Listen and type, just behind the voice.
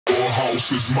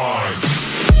house is mine.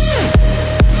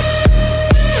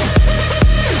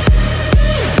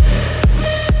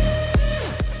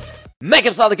 Como é que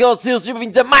é, pessoal? Daqui é o Silas, sejam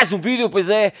bem-vindos a mais um vídeo, pois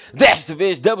é, desta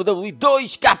vez WWE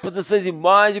 2K16 e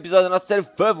mais episódio da nossa série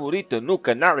favorita no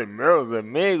canal, meus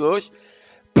amigos.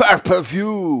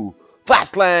 PPV,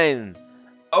 FASTLANE,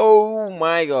 oh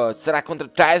my god, será contra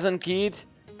Tyson Kidd?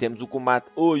 Temos o combate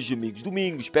hoje, amigos,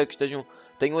 domingo, espero que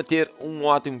tenham a ter um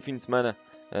ótimo fim de semana.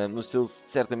 No Silas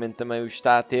certamente também o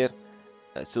está a ter.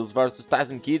 Silas vs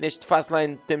Tyson Kidd. Neste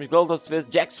FASTLANE temos Goldust vs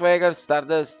Jack Swagger,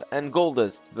 Stardust and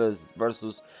Goldust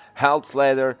vs Health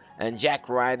Slater and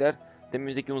Jack Ryder.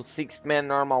 Temos aqui um 6-man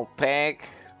normal tag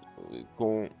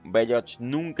com belhotes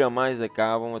nunca mais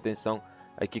acabam. Atenção,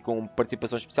 aqui com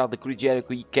participação especial de Chris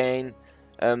Jericho e Kane.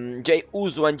 Jay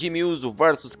Uso and Jimmy Uso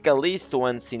vs Kalisto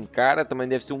and Sin Cara. Também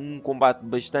deve ser um combate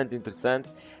bastante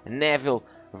interessante. Neville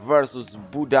vs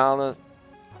Budala.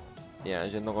 A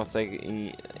gente não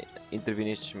consegue intervir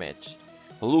nestes matches.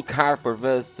 Luke Harper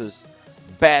vs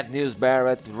Bad News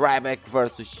Barrett, Ryback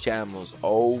vs Chamos.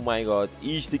 Oh my god,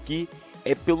 isto aqui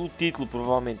é pelo título,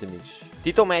 provavelmente, amigos.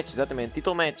 Title match, exatamente,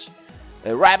 title match.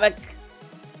 Ryback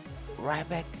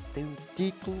tem um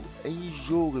título em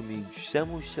jogo, amigos. Será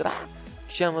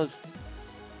que Chamos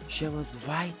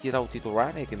vai tirar o título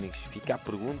Ryback, amigos? Fica a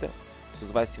pergunta. Se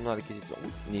vai simular aqui,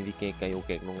 nem vi quem é que ganhou,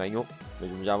 quem é que não ganhou. Mas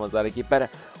vamos já avançar aqui para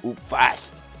o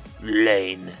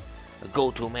FASTLANE.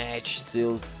 Go to match,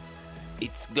 Sills.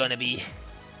 It's gonna be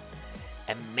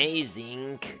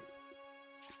amazing.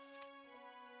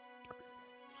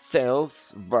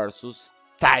 Sills versus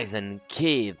Tyson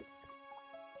Kidd.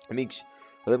 Amigos,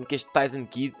 eu lembro que este Tyson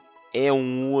Kidd é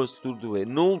um osso duro.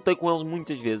 Não lutei com eles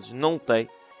muitas vezes, não lutei,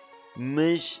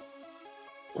 mas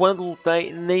quando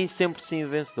lutei nem sempre sim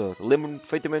vencedor. Lembro-me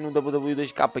perfeitamente no WWE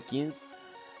 2K15.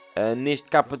 Neste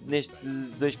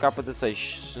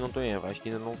 2K16, se não estou em erro, acho que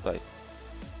ainda não lutei.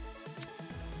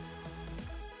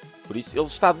 Por isso, ele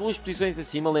está 2 posições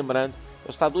acima, lembrando. Ele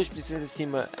está 2 posições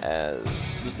acima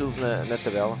do Sills na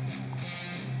tabela.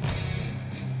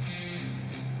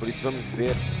 Por isso, vamos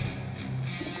ver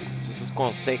se ele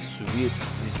consegue subir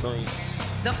posições.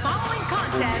 The following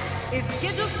contest is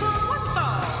scheduled for one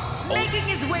fall, making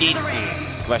his way to the ring.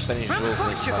 Que vai estar em jogo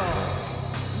neste Sigam.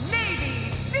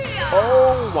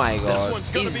 Oh my god,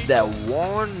 is the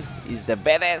one, is the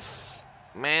badass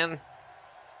man.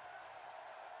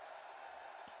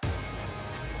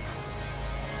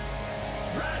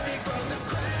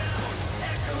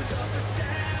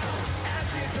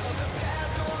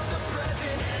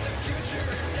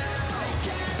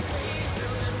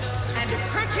 And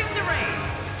approaching the ring,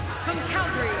 from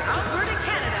Calgary, Alberta,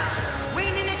 Canada,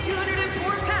 weighing in at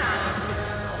 204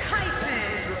 pounds,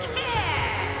 Tyson Kidd.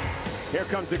 Here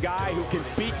comes a guy who can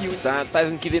beat you.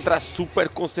 Tyson Kidd entra super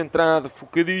concentrado,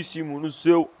 focadíssimo no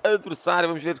seu adversário.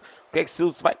 Vamos ver o que é que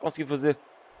Sills vai conseguir fazer.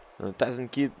 Tyson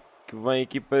Kidd que vem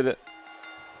aqui para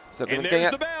certamente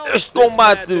ganhar este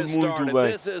combate muito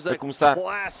bem. Para começar,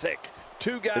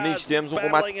 amigos, tivemos um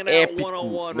combate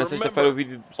épico. Na sexta-feira o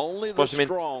vídeo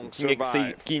supostamente tinha que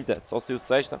sair quinta, só saiu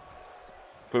sexta.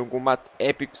 Foi um combate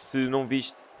épico, se não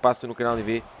viste, passa no canal e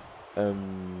vê.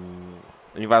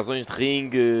 Invasões de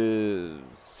ringue,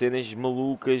 cenas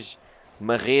malucas,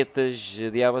 marretas,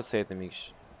 diabo a 7,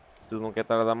 amigos. Se vocês não querem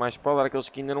estar a dar mais spoiler, aqueles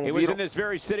que ainda não viram.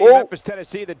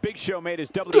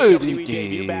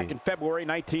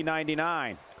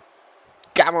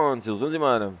 Come on, Sills, vamos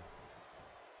embora.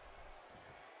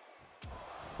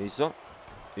 Isso.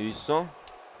 Oh,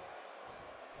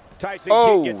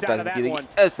 Tyson Kidd aqui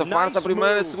a safar-se a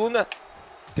primeira, a segunda.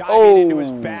 Oh,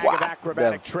 what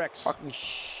the fucking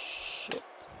shit.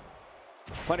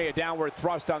 Plenty of downward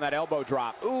thrust on that elbow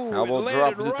drop. Ooh, elbow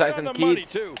drop to Tyson Kidd.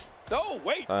 Oh,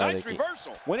 wait, nice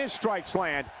reversal. When his strikes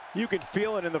land, you can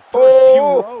feel it in the first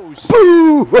few rows.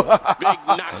 Big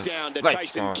knockdown to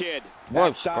Tyson Kidd.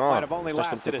 That stop might have only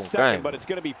lasted a second, but it's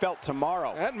going to be felt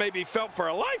tomorrow. That may be felt for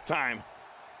a lifetime.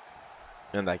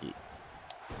 Anda aqui.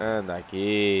 Anda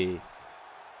aqui.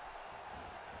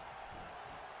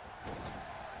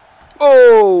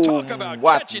 Oh,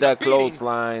 what the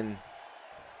clothesline.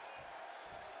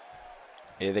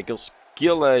 É daqueles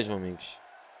kills, amigos.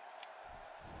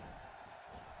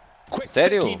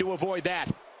 Sério?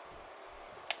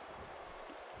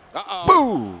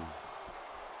 Boom!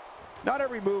 Not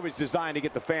every move is designed to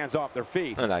get the fans off their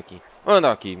feet. Anda aqui.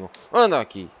 Anda aqui, meu. Anda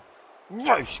aqui.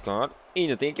 Vai buscar.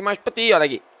 Ainda tem aqui mais para ti, olha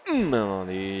aqui.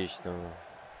 Mano, isto.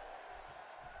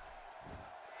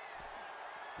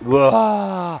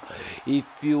 Wow. If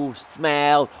you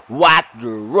smell what the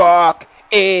Rock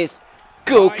is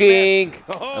cooking.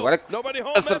 Agora que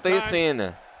acertei a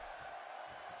cena.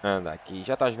 Anda aqui,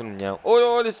 já estás vermelhão. Olha,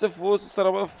 olha, se fosse o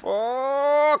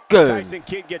Sarabafoca. Tyson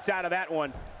Kidd gets out of that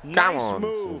one. Nice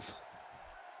move.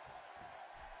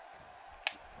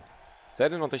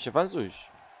 Sério, não tens avanços?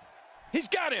 He's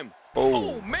got him.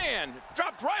 Oh. Oh, man.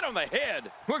 Dropped right on the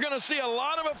head. We're going to see a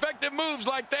lot of effective moves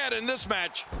like that in this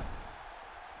match.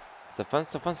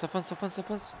 Avança, avança, avança, avança,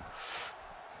 avança.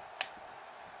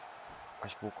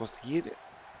 Acho que vou conseguir.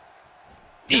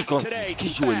 E consegui. Que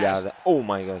joelhada. Oh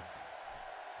my god.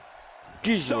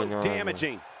 Que joelhada. Não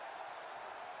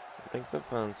tem que ser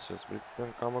avanços. Por isso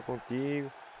tenho calma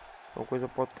contigo. Uma coisa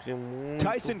pode correr muito.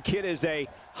 Tyson Kidd is a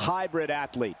hybrid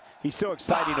athlete. He's so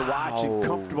exciting to watch and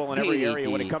comfortable in every area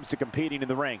when it comes to competing in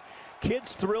the ring.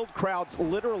 Kidd's thrilled crowds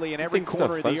literally in every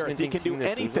corner of the earth. He can do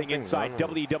anything inside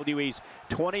WWE's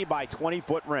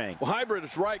 20-by-20-foot ring. Well, hybrid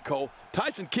is right, Cole.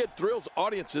 Tyson Kidd thrills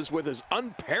audiences with his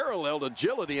unparalleled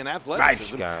agility and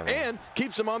athleticism and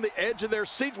keeps them on the edge of their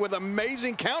seats with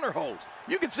amazing counter holds.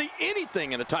 You can see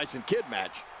anything in a Tyson Kidd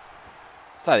match.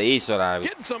 Sai daí, Sorabi.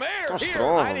 Getting some air São here.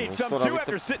 strong. I need some too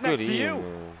after sitting next to you.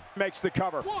 Makes the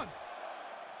cover.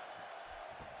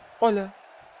 Olha.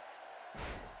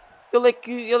 Ele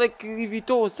é que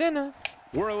evitou a cena.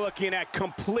 We're looking at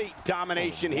complete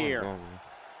domination here. O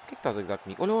que é que estás a gozar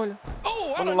comigo? Olha, olha.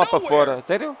 Oh, Olha lá para fora.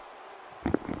 Sério?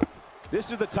 This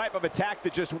is the type of attack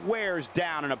that just wears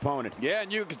down an opponent. Yeah,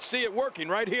 and you can see it working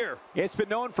right here. It's been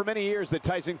known for many years that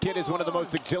Tyson Kidd is one of the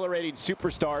most exhilarating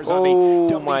superstars on the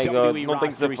WWE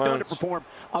roster. He's known to perform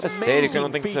amazing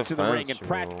feats in the ring and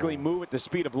practically move at the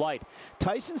speed of light.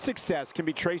 Tyson's success can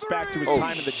be traced back to his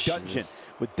time in the dungeon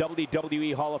with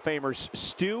WWE Hall of Famers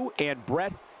Stu and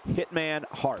Bret Hitman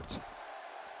Hart.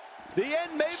 The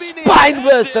end may be near.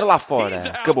 Spinebuster lá fora.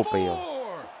 Acabou para ele.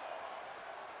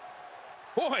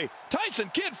 Boy, Tyson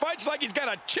Kidd fights like he's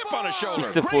got a chip on his shoulder. E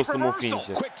se fosse o meu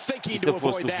finisher? Quick thinking E se to fosse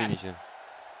avoid o that. finisher?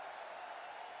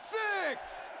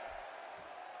 6.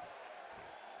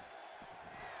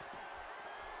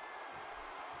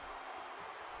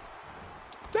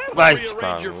 Vai,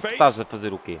 cara. Tu estás a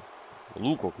fazer o quê?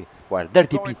 Maluco ou o quê? Bora,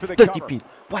 dirty pin, dirty pin.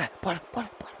 Bora, bora, bora,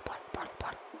 bora, bora,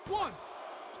 bora. 1,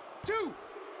 2.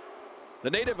 The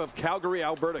native of Calgary,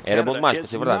 Alberta, Era bom Canada, demais para is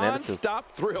ser verdade, né?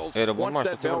 non-stop thrills Era bom once demais para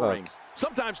that ser bell verdade. rings.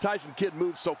 Sometimes Tyson Kidd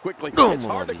moves so quickly, Como it's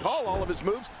hard to diz? call all of his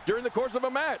moves during the course of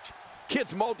a match.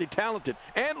 Kidd's multi-talented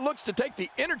and looks to take the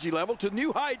energy level to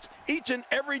new heights each and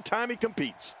every time he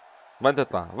competes.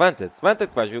 Levanta-te lá, levanta-te,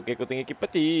 levanta-te, vais ver o que é que eu tenho aqui para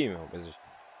ti, meu.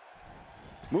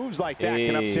 Moves like that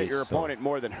can upset your Isso. opponent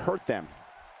more than hurt them.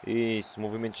 Isso,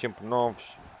 movimentos sempre novos.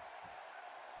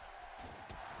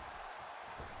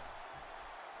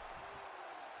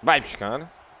 Vai buscar.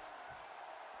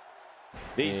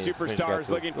 These Isso, superstars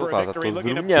looking for a tá victory, todo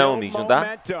looking to vermelhão, build amigos, não dá?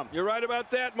 momentum. You're right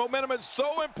about that. Momentum is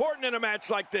so important in a match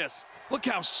like this. Look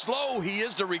how slow he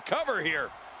is to recover here.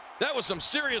 That was some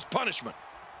serious punishment.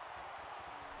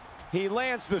 He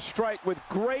lands the strike with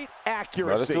great Agora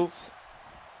accuracy. Sills.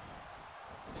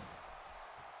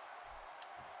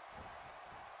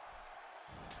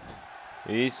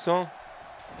 Isso.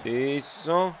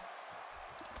 Isso.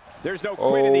 There's no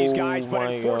quit in these guys, Oh but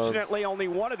my unfortunately only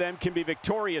one of them can be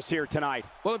victorious here tonight.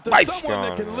 Well, if there's Vai someone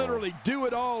that buscar. can literally do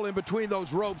it all in between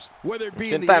those ropes, whether it be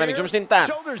Vamos in the tentar, air, amigos, vamos tentar.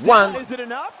 Shoulders down, One. is it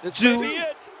enough? this two. may be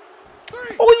it. 3.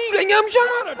 Oi, ganhamos já!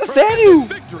 What a A sério? tremendous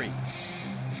victory.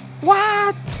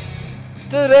 What?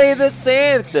 Trade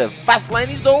certa.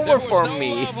 FASTLANE is over There was for no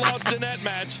me. love lost in that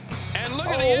match. And look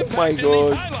at the Oh impact my in these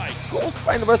god. highlights. Com o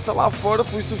Spinebuster lá fora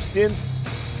foi suficiente.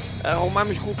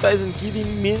 Arrumamos com o Tyson Kidd em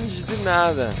menos de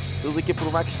nada. Estamos aqui a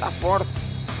provar que está forte.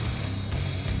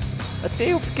 Até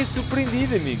eu fiquei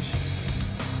surpreendido, amigos.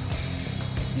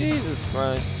 Jesus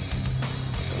Christ.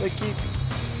 Estamos aqui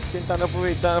tentando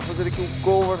aproveitar, fazer aqui um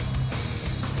cover.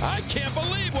 I can't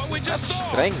believe what we just saw.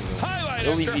 Estranho. Highlight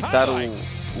Ele after evitar highlight.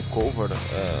 o cover,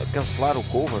 cancelar o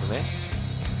cover, né?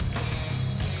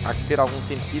 Há que ter algum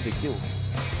sentido aquilo.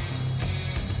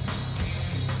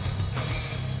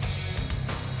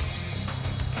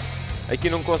 Aqui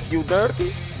não conseguiu o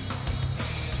Dirty.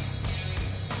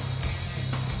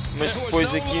 Mas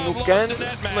depois aqui no canto,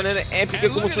 de maneira épica,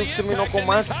 como se ele terminou o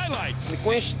combate.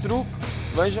 Com este truque,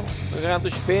 vejam, agarrando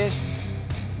os pés.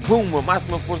 Bum, a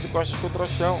máxima força costas contra o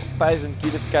chão. Tyson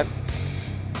Kidd a ficar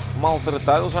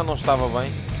maltratado, ele já não estava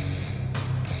bem.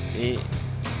 E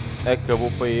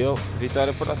acabou para ele.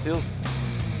 Vitória para a Sills.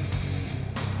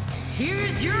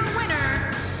 Here's your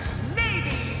winner,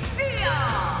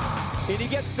 Sigam. And he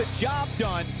gets the job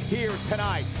done here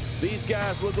tonight. These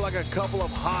guys look like a couple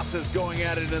of hosses going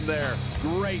at it in there.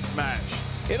 Great match.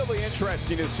 It'll be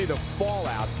interesting to see the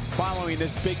fallout following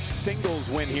this big singles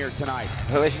win here tonight.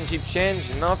 Relationship change,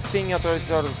 nothing.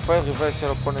 Authority out of fail, reverse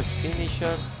your opponent's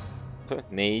finisher.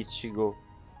 Nem isso chegou.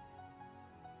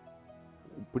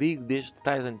 O perigo deste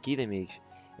Tyson Kidd, amigos,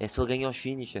 é se ele ganha os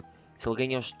finisher, se ele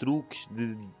ganha os truques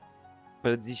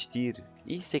para desistir.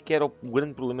 Isso é que era o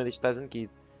grande problema deste Tyson Kidd.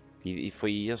 E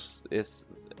foi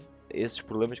esses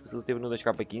problemas que o Silas teve no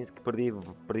 2K15, que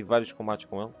perdi vários combates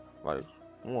com ele. Vários.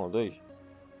 1 ou 2.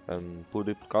 Por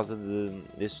causa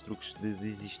desses truques de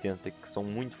desistência que são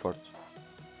muito fortes.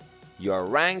 Your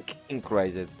rank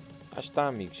increased. Acho que está,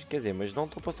 amigos. Quer dizer, mas não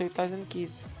ultrapassei o Tyson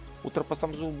Kidd.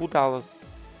 Ultrapassamos o Budalas.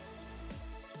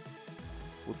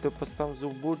 Ultrapassamos o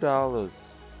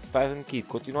Budalas. Tyson Kidd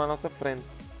continua à nossa frente.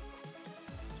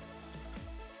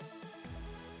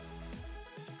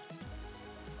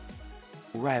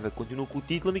 O Ryback continua com o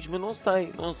título, amigos, mas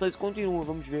não sei se continua,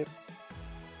 vamos ver.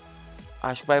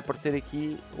 Acho que vai aparecer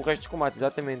aqui o resto dos combates,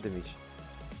 exatamente, amigos.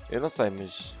 Eu não sei,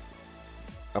 mas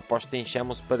aposto que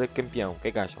chamam-se para campeão. O que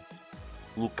é que acham?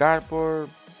 Luke Harper,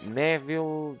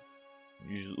 Neville,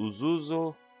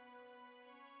 Uzuzo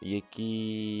e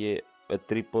aqui a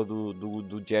tripla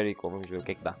do Jericho. Vamos ver o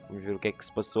que é que dá. Vamos ver o que é que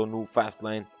se passou no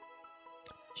FASTLANE.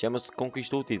 Chama-se,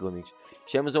 conquistou o título, amigos.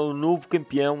 Chama-se ao novo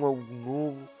campeão, ao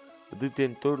novo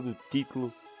detentor do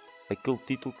título. Aquele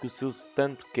título que o Silas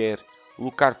tanto quer. O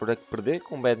Luke Harper a perder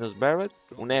com o Bad News Barrett.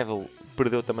 O Neville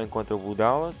perdeu também contra o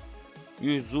Budalas.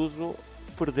 E os Uso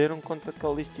perderam contra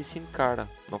Kalisto e Sin Cara.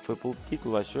 Não foi pelo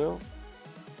título, acho eu.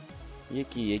 E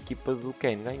aqui a equipa do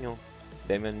Kane ganhou.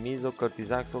 Damon Mizo,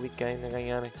 Curtis Axel e Kane a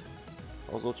ganharem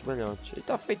aos outros balhotes. E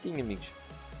está feitinho, amigos.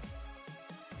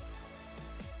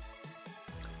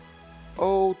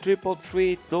 Oh, Triple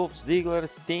Threat, Dolph Ziggler,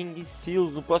 Sting e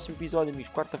Seals no próximo episódio,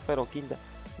 amigos. Quarta-feira ou quinta,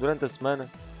 durante a semana.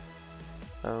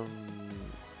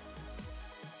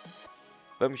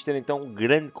 Vamos ter então um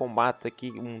grande combate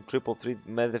aqui, um Triple Threat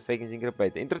de Motherfuckers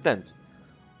Increíble. Entretanto,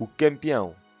 o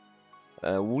campeão,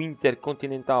 o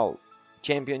Intercontinental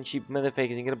Championship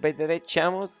Motherfuckers Increíble é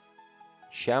Chamas.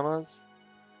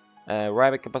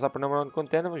 Ryback a passar para o number 1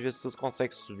 contender. Vamos ver se ele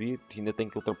consegue subir. Ainda tem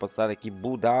que ultrapassar aqui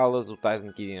Budalas, o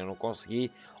Tyson Kidd ainda não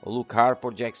consegui. O Luke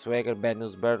Harper, Jack Swagger, Bad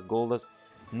News Bird, Goldust.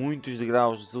 Muitos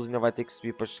degraus. O Silas ainda vai ter que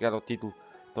subir para chegar ao título.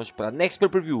 Então esperar. Next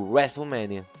pay-per-view,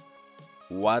 WrestleMania.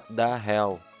 What the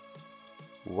hell?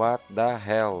 What the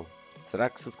hell? Será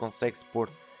que o Silas consegue se pôr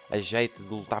a jeito de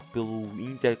lutar pelo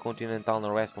Intercontinental na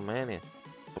WrestleMania?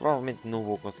 Provavelmente não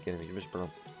vou conseguir, amigos, mas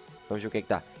pronto. Vamos ver o que é que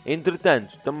dá.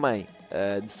 Entretanto, também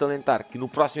de salientar que no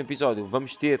próximo episódio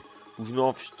vamos ter os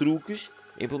novos truques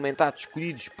implementados,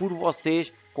 escolhidos por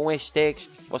vocês, com hashtags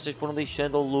que vocês foram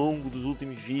deixando ao longo dos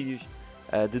últimos vídeos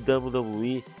de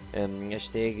WWE.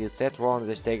 Hashtag Seth Rollins,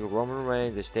 hashtag Roman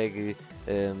Reigns, hashtag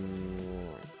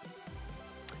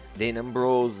Dean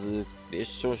Ambrose.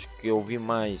 Estes são os que eu vi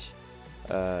mais.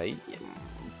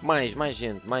 Mais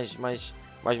gente, mais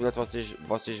bilhetes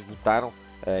vocês votaram.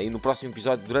 E no próximo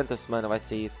episódio, durante a semana, vai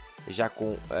sair já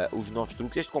com os novos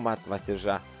truques. Este combate vai ser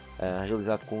já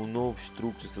realizado com novos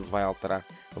truques. Se ele vai alterar,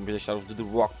 vamos deixar os de The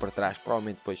Rock para trás.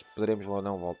 Provavelmente depois poderemos ou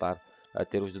não voltar a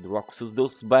ter os de The Rock. Se ele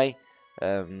deu-se bem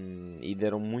e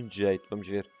deram muito jeito. Vamos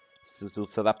ver se ele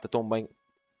se adapta tão bem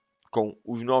com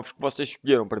os novos que vocês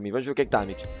escolheram para mim. Vamos ver o que é que está,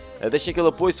 amigos. Deixem aquele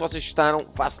apoio se vocês gostaram.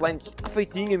 FASTLANE está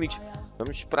feitinho, amigos.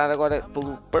 Vamos esperar agora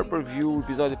pelo pay-per-view,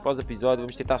 episódio após episódio.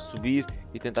 Vamos tentar subir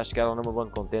e tentar chegar ao number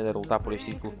 1 contender, lutar por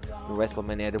este título no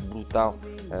WrestleMania. Era brutal.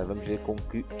 Vamos ver com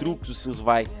que truques o Silas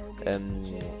vai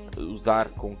usar,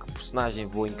 com que personagem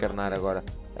vou encarnar agora.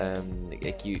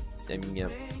 Aqui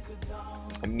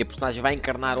a minha personagem vai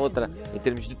encarnar outra em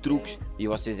termos de truques e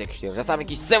vocês é que escolheram. Já sabem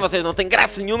que isto sem vocês não tem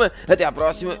graça nenhuma. Até à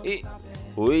próxima e...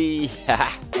 Ui!